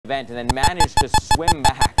event and then manage to swim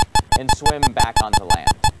back and swim back onto land.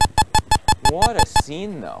 What a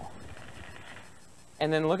scene, though.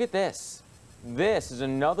 And then look at this. This is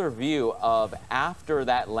another view of after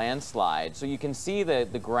that landslide. So you can see the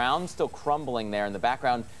ground still crumbling there in the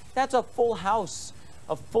background. That's a full house,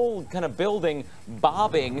 a full kind of building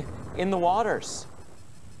bobbing in the waters.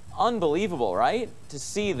 Unbelievable, right? To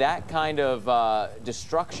see that kind of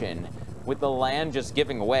destruction with the land just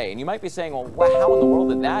giving away. And you might be saying, well, how in the world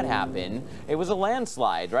did that happen? It was a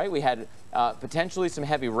landslide, right? We had potentially some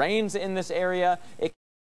heavy rains in this area.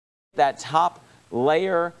 That top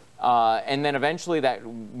layer, and then eventually that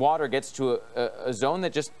water gets to a zone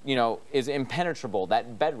that just, is impenetrable,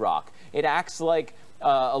 that bedrock. It acts like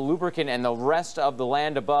a lubricant, and the rest of the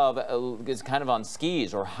land above is kind of on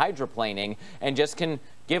skis or hydroplaning and just can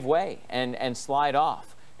give way and slide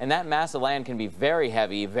off. And that mass of land can be very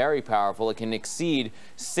heavy, very powerful. It can exceed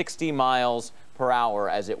 60 miles per hour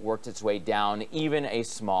as it works its way down even a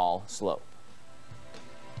small slope.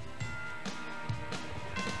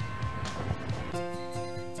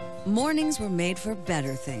 Mornings were made for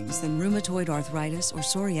better things than rheumatoid arthritis or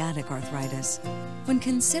psoriatic arthritis. When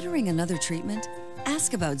considering another treatment,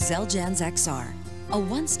 ask about Xeljanz XR, a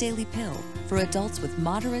once-daily pill for adults with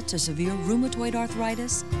moderate to severe rheumatoid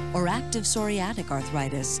arthritis or active psoriatic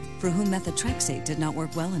arthritis for whom methotrexate did not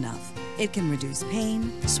work well enough. It can reduce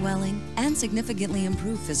pain, swelling, and significantly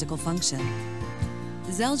improve physical function.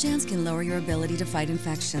 Xeljanz can lower your ability to fight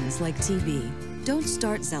infections like TB. Don't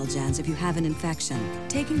start Xeljanz if you have an infection.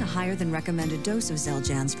 Taking a higher than recommended dose of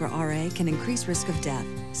Xeljanz for RA can increase risk of death.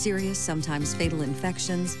 Serious, sometimes fatal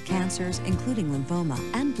infections, cancers, including lymphoma,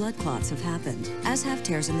 and blood clots have happened, as have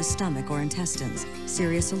tears in the stomach or intestines,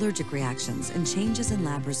 serious allergic reactions, and changes in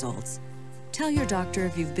lab results. Tell your doctor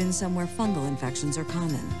if you've been somewhere fungal infections are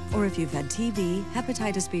common, or if you've had TB,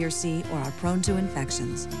 hepatitis B or C, or are prone to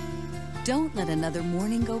infections. Don't let another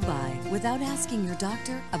morning go by without asking your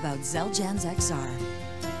doctor about Xeljanz XR.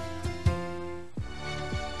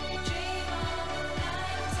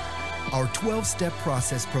 Our 12-step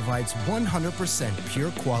process provides 100%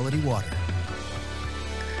 pure quality water.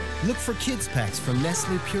 Look for kids packs from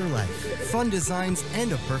Nestle Pure Life. Fun designs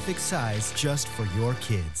and a perfect size just for your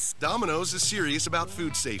kids. Domino's is serious about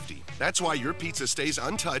food safety. That's why your pizza stays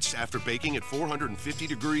untouched after baking at 450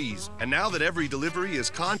 degrees. And now that every delivery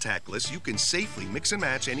is contactless, you can safely mix and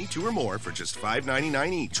match any two or more for just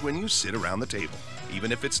 $5.99 each when you sit around the table,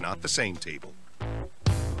 even if it's not the same table.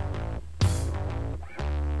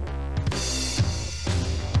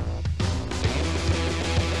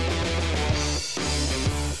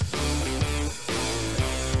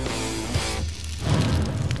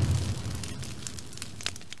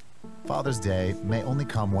 Father's Day may only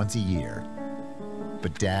come once a year,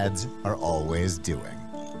 but dads are always doing.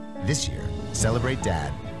 This year, celebrate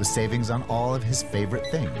Dad with savings on all of his favorite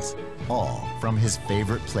things, all from his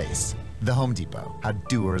favorite place, the Home Depot. How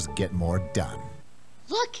doers get more done.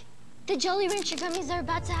 Look, the Jolly Rancher gummies are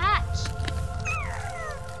about to hatch.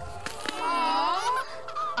 Aww.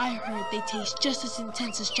 I heard they taste just as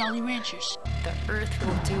intense as Jolly Ranchers. The Earth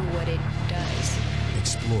will do what it does.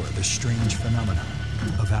 Explore the strange phenomenon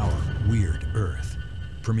of our weird Earth.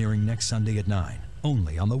 Premiering next Sunday at 9,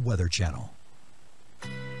 only on the Weather Channel.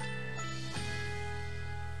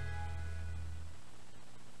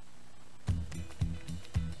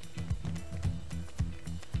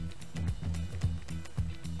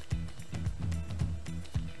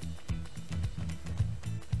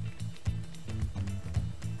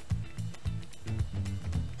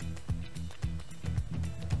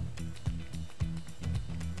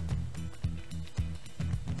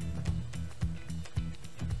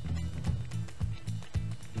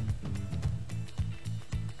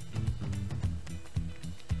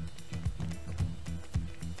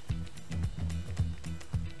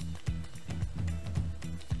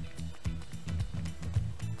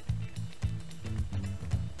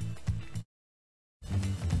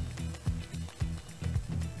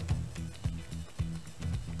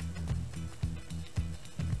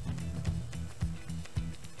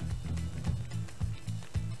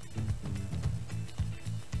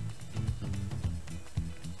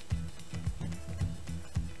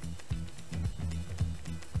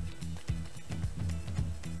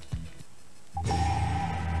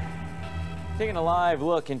 Taking a live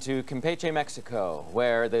look into Campeche, Mexico,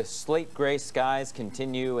 where the slate gray skies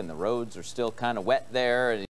continue and the roads are still kind of wet there.